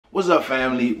What's up,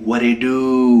 family? What it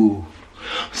do?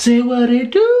 Say what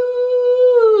it do.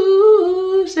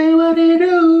 Say what it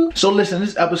do. So listen,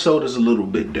 this episode is a little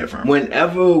bit different.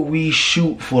 Whenever we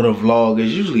shoot for the vlog,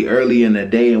 it's usually early in the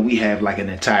day and we have like an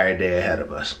entire day ahead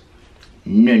of us.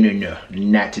 No,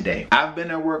 not today. I've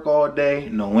been at work all day.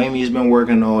 Noemi's been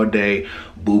working all day.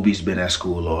 Booby's been at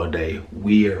school all day.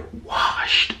 We're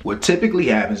washed. What typically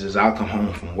happens is I'll come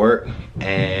home from work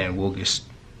and we'll get...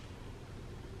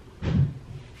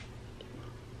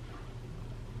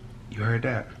 You heard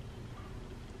that?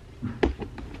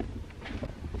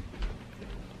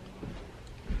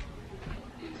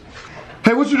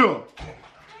 Hey, what you doing?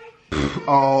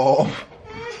 Oh,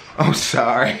 I'm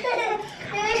sorry.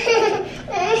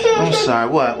 I'm sorry,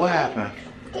 what happened?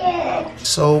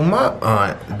 So my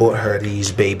aunt bought her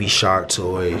these baby shark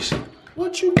toys.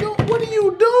 What you doing? What are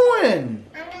you doing?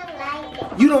 I don't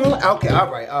like it. You don't like? Okay,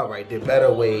 all right. There are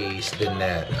better ways than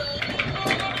that.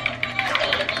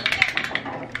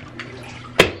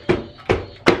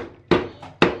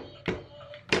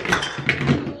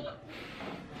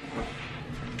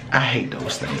 I hate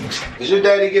those things. Is your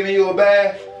daddy giving you a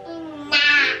bath? Nah.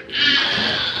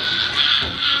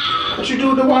 What you do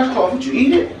with the washcloth? Would you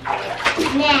eat it? Nah.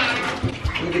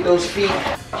 Let me get those feet.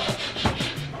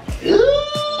 Ooh,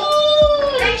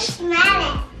 I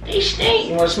smell it. they stink.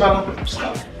 You want to smell them?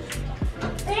 Smell them.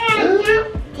 They're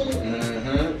nasty.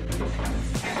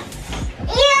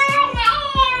 You're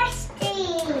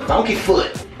nasty. Donkey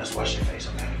foot. Let's wash your face,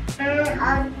 okay?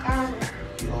 I'm all done.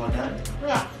 You all done?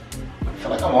 Yeah. I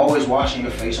feel like I'm always washing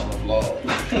your face on the vlog.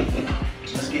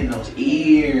 Let's get in those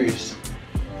ears.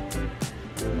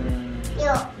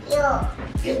 Yo.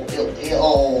 Ew.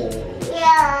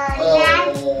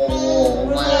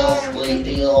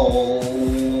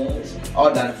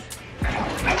 All done.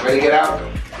 Ready to get out?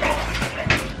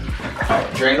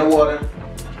 Alright, drain the water.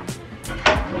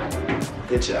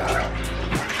 Good job.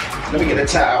 Let me get a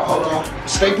towel. Hold on.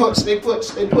 Stay put. My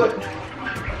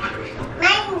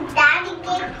daddy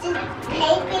gets the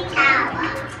paper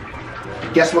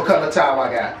towel. Guess what color towel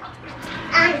I got?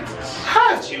 And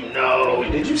How'd you know?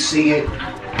 Did you see it?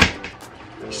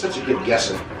 You're such a good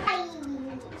guesser.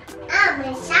 I'm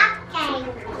a shotgun.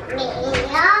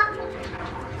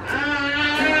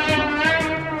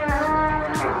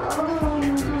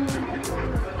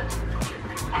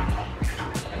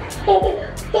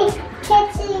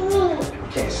 Can't see me.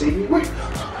 Can't see me?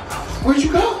 Where'd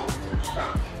you go?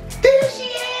 There she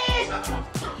is!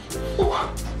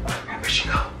 Where'd she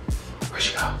go?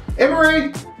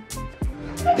 Emery!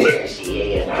 There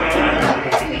she is.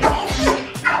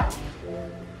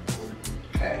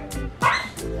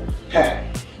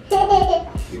 Hey.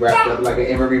 You wrapped up like an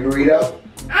Emery burrito?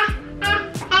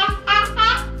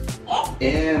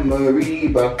 Emery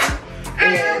burrito.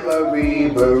 Emery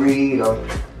burrito.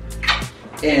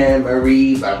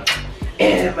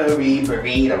 Emery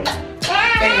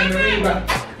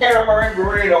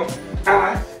burrito. I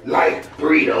like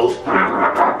burritos.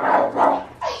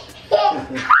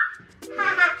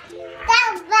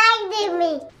 Stop biting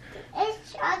me.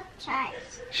 It's your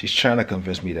choice. She's trying to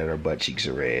convince me that her butt cheeks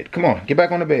are red. Come on, get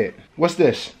back on the bed. What's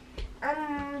this?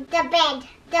 The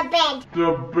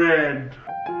bed.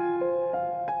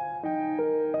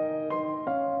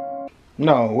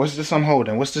 No, what's this I'm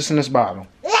holding? What's this in this bottle?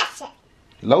 Listen.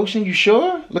 Lotion, you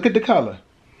sure? Look at the color.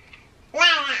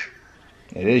 Lala.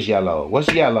 It is yellow.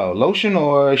 What's yellow? Lotion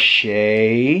or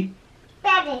shea?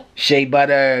 Butter. Shea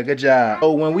butter. Good job.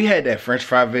 Oh, when we had that French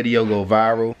fry video go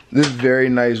viral, this very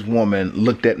nice woman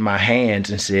looked at my hands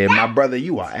and said, "My brother,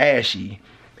 you are ashy.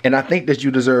 And I think that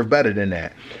you deserve better than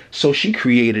that." So she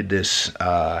created this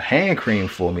hand cream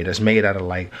for me that's made out of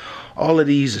like all of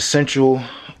these essential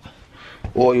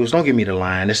oils. Don't give me the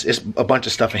line. It's a bunch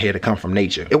of stuff in here that come from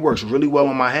nature. It works really well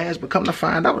on my hands, but come to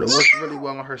find out, it works really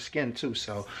well on her skin too.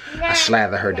 So I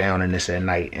slather her down in this at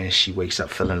night and she wakes up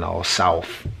feeling all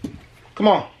soft. Come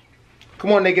on,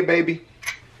 naked baby.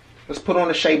 Let's put on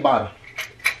the shea butter.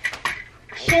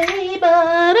 Shea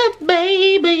butter,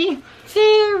 baby.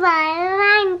 Shea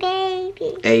butter,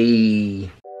 baby. Hey.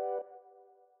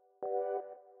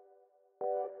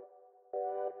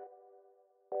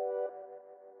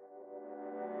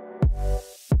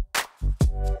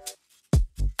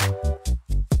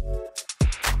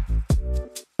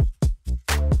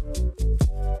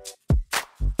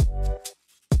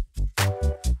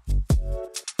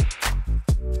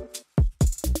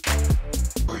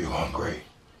 Are you hungry?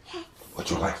 Would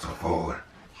you like some food?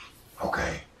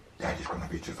 Okay, Daddy's gonna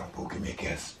get you some food. Give me a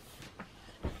kiss.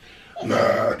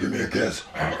 Nah, give me a kiss.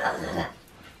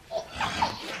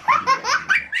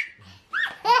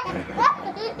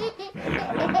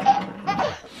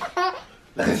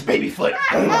 Look at this baby foot.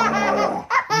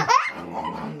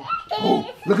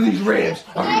 Oh, look at these ribs.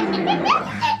 Come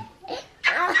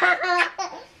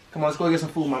on, let's go get some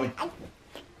food, mommy.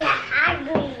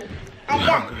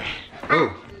 Hungry.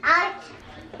 Oh.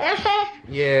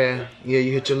 Yeah,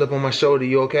 you hit your lip on my shoulder.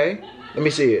 You okay? Let me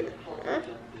see it.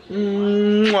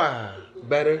 Mwah.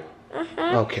 Better?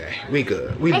 Okay, we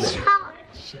good. We It's better. hot.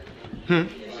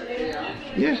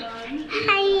 Yeah.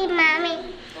 Hi,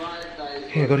 mommy.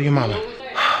 Here, go to your mama.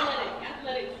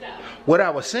 What I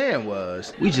was saying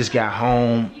was, we just got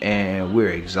home and we're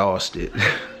exhausted.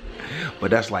 But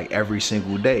that's like every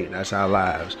single day. That's our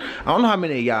lives. I don't know how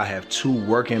many of y'all have 2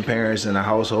 working parents in a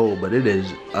household, but it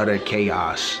is utter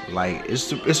chaos. Like,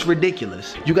 it's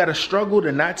ridiculous. You gotta struggle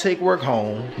to not take work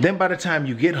home. Then by the time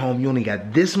you get home, you only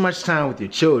got this much time with your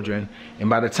children. And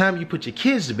by the time you put your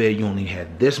kids to bed, you only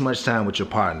had this much time with your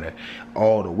partner.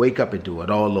 All to wake up and do it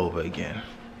all over again.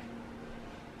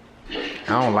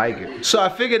 I don't like it. So I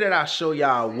figured that I'll show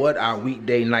y'all what our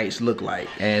weekday nights look like.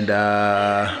 And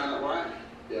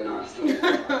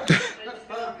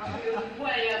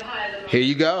here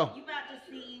you go. You about to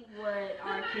see what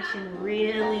our kitchen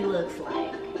really looks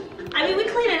like. I mean, we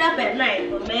clean it up at night,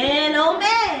 but man, oh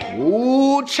man.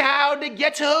 Ooh, child to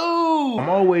get to. I'm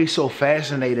always so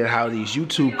fascinated how these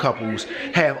YouTube couples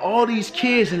have all these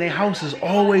kids and their house is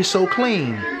always so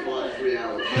clean.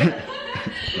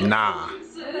 Nah,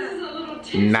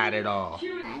 not at all.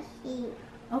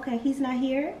 Okay, he's not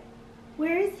here.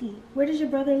 Where is he? Where does your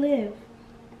brother live?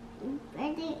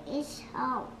 Brother is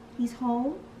home. He's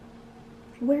home?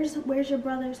 Where's your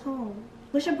brother's home?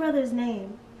 What's your brother's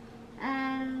name?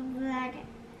 Brother.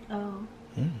 Oh.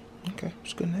 Okay,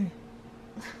 it's a good name.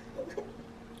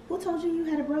 Who told you you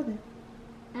had a brother?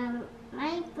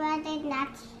 My brother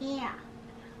not here.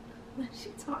 What's she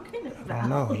talking about? I don't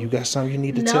know. You got something you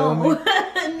need to No. tell me?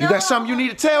 No. You got something you need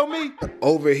to tell me?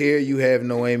 Over here, you have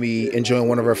Noemi enjoying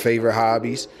one of her favorite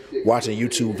hobbies, watching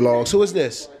YouTube vlogs. Who is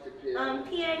this?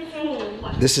 P and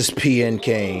Kane. This is P and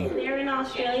Kane. They're an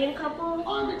Australian couple.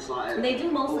 They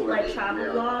do mostly like travel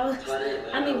vlogs.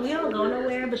 I mean, we don't go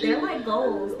nowhere, but they're like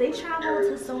goals. They travel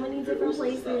to so many different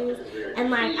places, and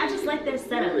like I just like their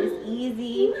setup. It's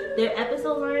easy. Their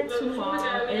episodes aren't too long,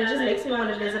 and it just makes me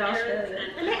want to visit Australia.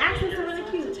 And their accents are really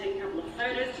cute.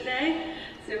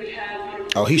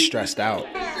 Oh, he's stressed out.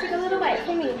 Take a little bite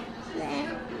for me.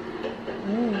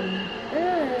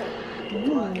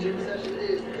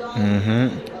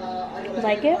 Mm-hmm.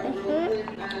 Like it?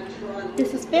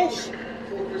 This is fish.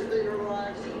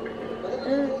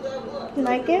 You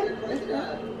like it?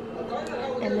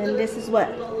 And then this is what?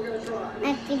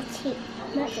 I think she.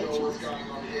 Not the cheese.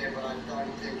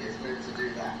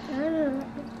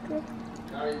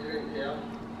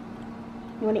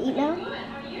 You want to eat now?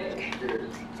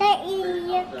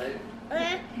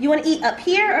 You want to eat up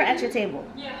here or at your table?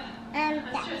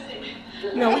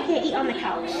 No, we can't eat on the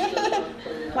couch.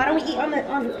 Why don't we eat on the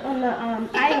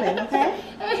island, okay?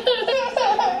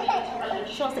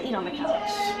 She wants to eat on the couch.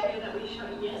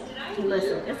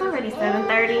 Listen, it's already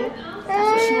 7:30.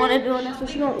 That's what she want to do, and that's what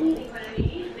she gonna eat.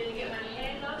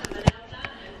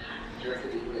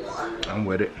 I'm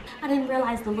with it. I didn't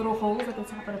realize the little holes at the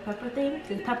top of the pepper thing,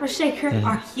 the pepper shaker,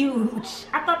 are huge.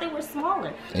 I thought they were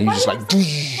smaller. And you just like, why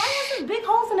has some big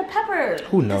holes in the pepper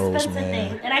who knows, dispenser man?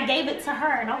 thing? And I gave it to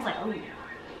her, and I was like, oh.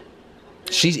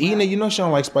 She's eating it. You know she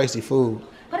don't like spicy food.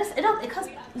 But because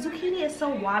zucchini is so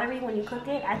watery when you cook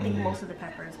it, I think most of the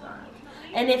pepper is gone.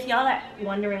 And if y'all are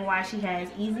wondering why she has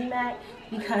Easy Mac,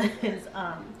 because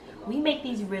we make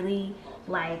these really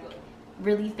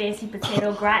fancy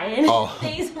potato gratin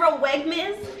things from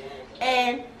Wegmans,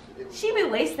 and she be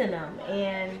wasting them.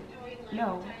 And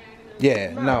no.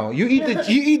 Yeah, no. You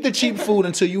eat the cheap food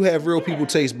until you have real people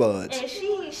taste buds. And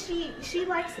she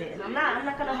likes it. And I'm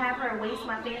not gonna have her waste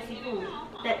my fancy food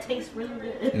that tastes really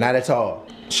good. Not at all.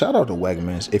 Shout out to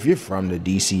Wegmans. If you're from the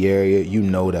DC area, you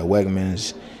know that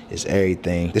Wegmans is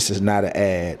everything. This is not an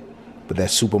ad, but that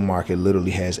supermarket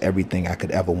literally has everything I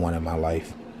could ever want in my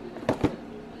life.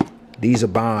 These are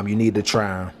bomb. You need to try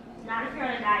them. Not if you're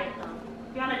on a diet though.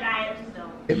 If you're on a diet, just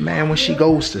don't. Man, when she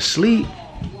goes to sleep,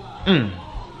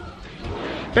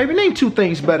 baby, name 2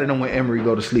 things better than when Emery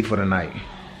go to sleep for the night.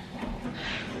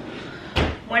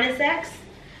 Morning sex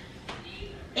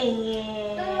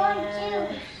and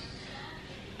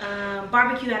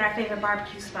barbecue at our favorite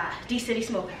barbecue spot, D-City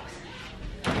Smokehouse.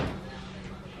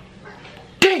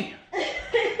 Damn,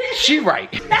 she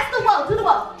right. That's the whoa. Do the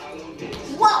whoa.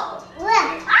 Whoa.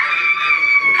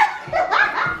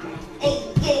 Hey,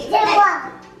 hey, hey.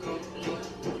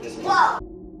 Whoa.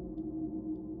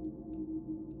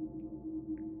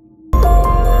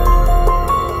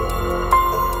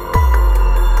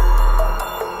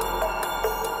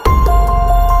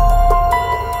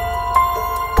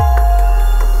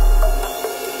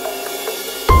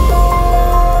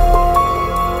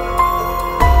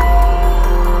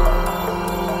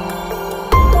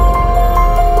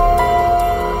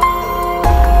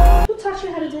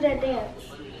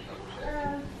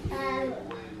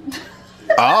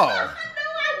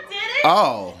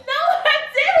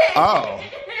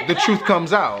 the truth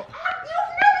comes out.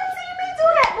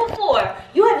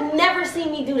 You have never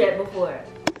seen me do that before.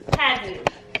 Have you?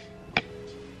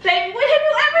 Baby, when have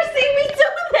you ever seen me do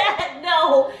that?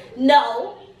 No.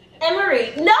 No. And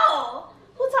Marie, no.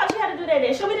 Who taught you how to do that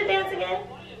then? Show me the dance again.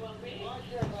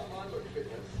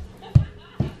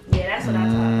 Yeah, that's what I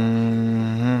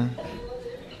taught.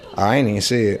 I ain't even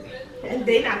see it. And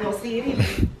they not gonna see it either.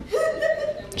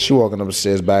 She walking up the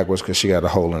stairs backwards because she got a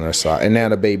hole in her sock. And now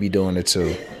the baby doing it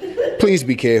too. Please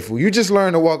be careful. You just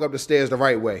learned to walk up the stairs the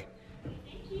right way.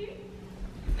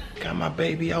 Got my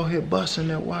baby out here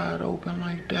busting it wide open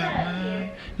like that,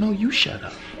 man. No, you shut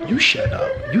up. You shut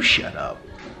up. You shut up.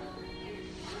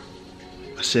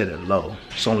 I said it low.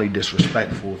 It's only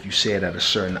disrespectful if you say it at a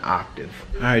certain octave.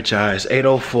 All right, y'all. It's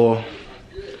 8:04.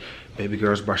 Baby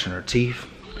girl's brushing her teeth.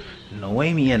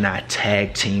 Noemi and I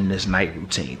tag team this night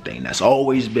routine thing. That's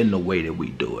always been the way that we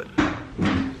do it.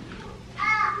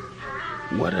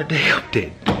 What are they up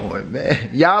there doing, man?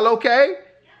 Y'all okay?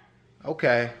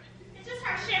 Okay.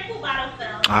 Her shampoo bottle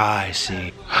fell. I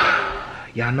see.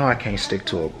 Y'all know I can't stick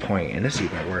to a point, and it's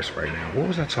even worse right now. What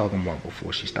was I talking about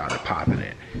before she started popping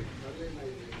it?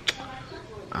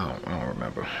 I don't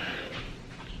remember.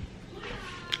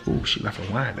 Ooh, she left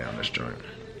her wine down this joint.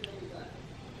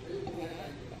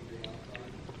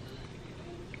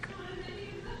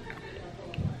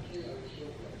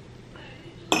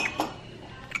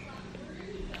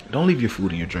 Don't leave your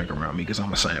food and your drink around me because I'm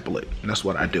going to sample it. And that's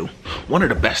what I do. One of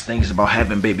the best things about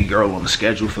having baby girl on the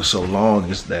schedule for so long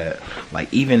is that,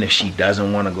 like, even if she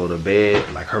doesn't want to go to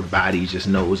bed, like, her body just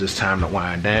knows it's time to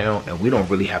wind down. And we don't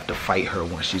really have to fight her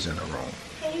when she's in the room.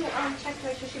 Can you check to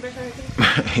make sure she brushing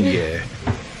her teeth? Yeah.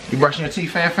 You brushing your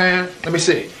teeth, Fan? Let me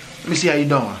see. Let me see how you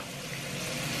doing.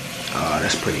 Oh,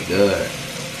 that's pretty good.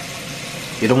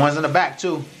 You're the ones in the back,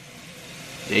 too.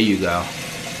 There you go.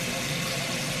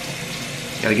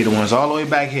 Gotta get the ones all the way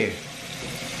back here.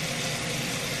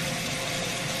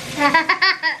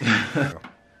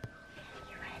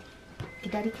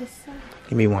 Did Daddy kiss her?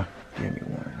 Give me one. Give me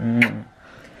one.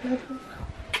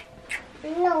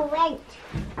 No, wait.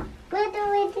 Where do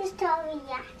we do story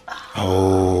at?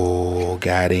 Oh,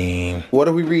 got him. What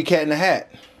do we read, Cat in the Hat?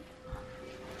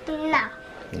 No. No.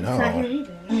 It's not here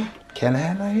either. Cat in the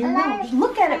Hat not here? No, just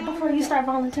look at it before you start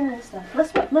volunteering stuff.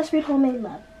 Let's read Homemade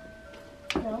Love.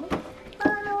 No?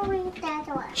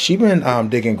 She been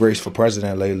digging Grace for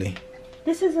President lately.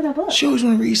 This isn't a book. She always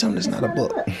want to read something that's not a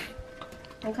book.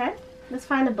 Okay, let's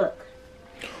find a book.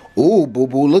 Ooh, boo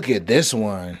boo, look at this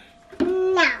one.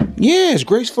 No. Yeah, it's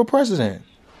Grace for President.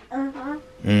 Uh-huh.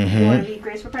 You want to read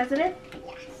Grace for President?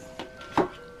 Yes.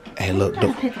 Hey, look. You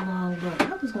gotta pick a long book.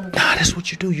 I was gonna Nah, that's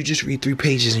what you do. You just read 3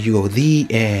 pages and you go, the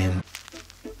end.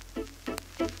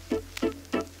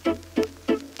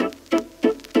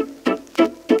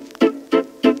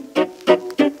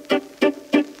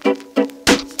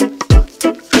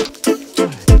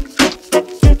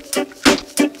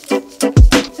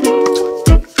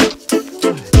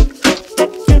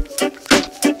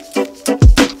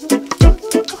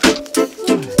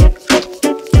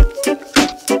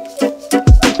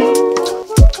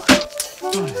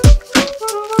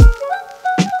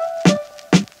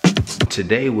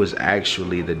 Today was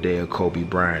actually the day of Kobe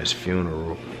Bryant's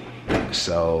funeral,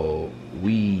 so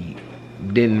we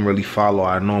didn't really follow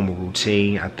our normal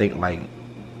routine. I think like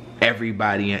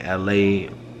everybody in LA,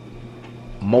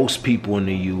 most people in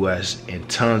the US, and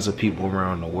tons of people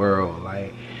around the world,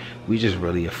 like we just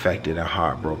really affected and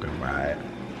heartbroken by it.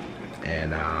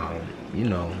 And you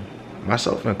know,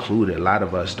 myself included, a lot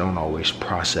of us don't always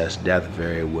process death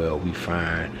very well. We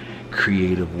find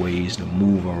creative ways to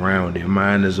move around it.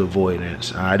 Mine is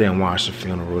avoidance. I didn't watch the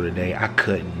funeral today. I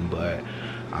couldn't, but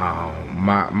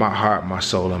my heart, my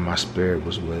soul, and my spirit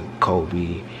was with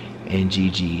Kobe and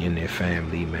Gigi and their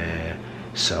family, man.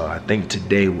 So I think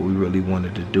today what we really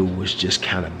wanted to do was just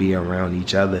kind of be around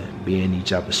each other, be in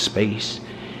each other's space,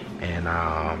 and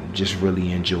just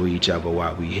really enjoy each other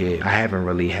while we here. I haven't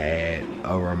really had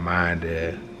a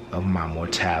reminder of my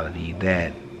mortality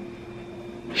that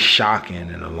shocking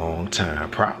in a long time,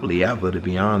 probably ever, to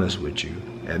be honest with you.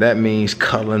 And that means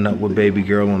cuddling up with baby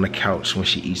girl on the couch when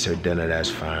she eats her dinner, that's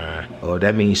fine. Or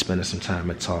that means spending some time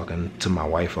and talking to my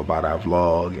wife about our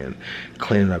vlog and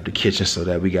cleaning up the kitchen so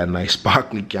that we got nice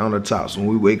sparkly countertops when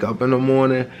we wake up in the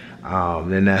morning.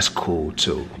 Then that's cool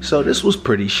too. So this was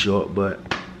pretty short, but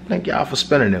thank y'all for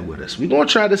spending it with us. We're gonna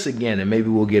try this again and maybe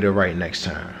we'll get it right next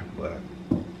time, but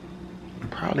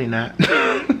probably not.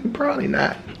 Probably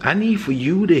not. I need for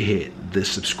you to hit the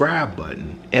subscribe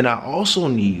button, and I also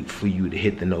need for you to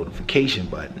hit the notification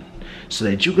button so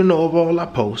that you can know of all our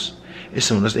posts, as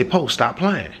soon as they post, stop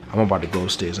playing. I'm about to go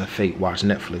upstairs and fake watch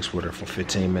Netflix with her for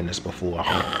 15 minutes before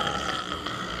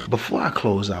I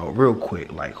close out real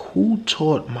quick. Like, who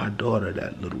taught my daughter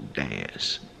that little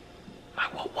dance?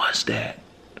 Like, what was that?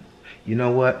 You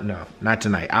know what? No, not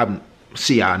tonight. I'll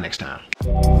see y'all next time.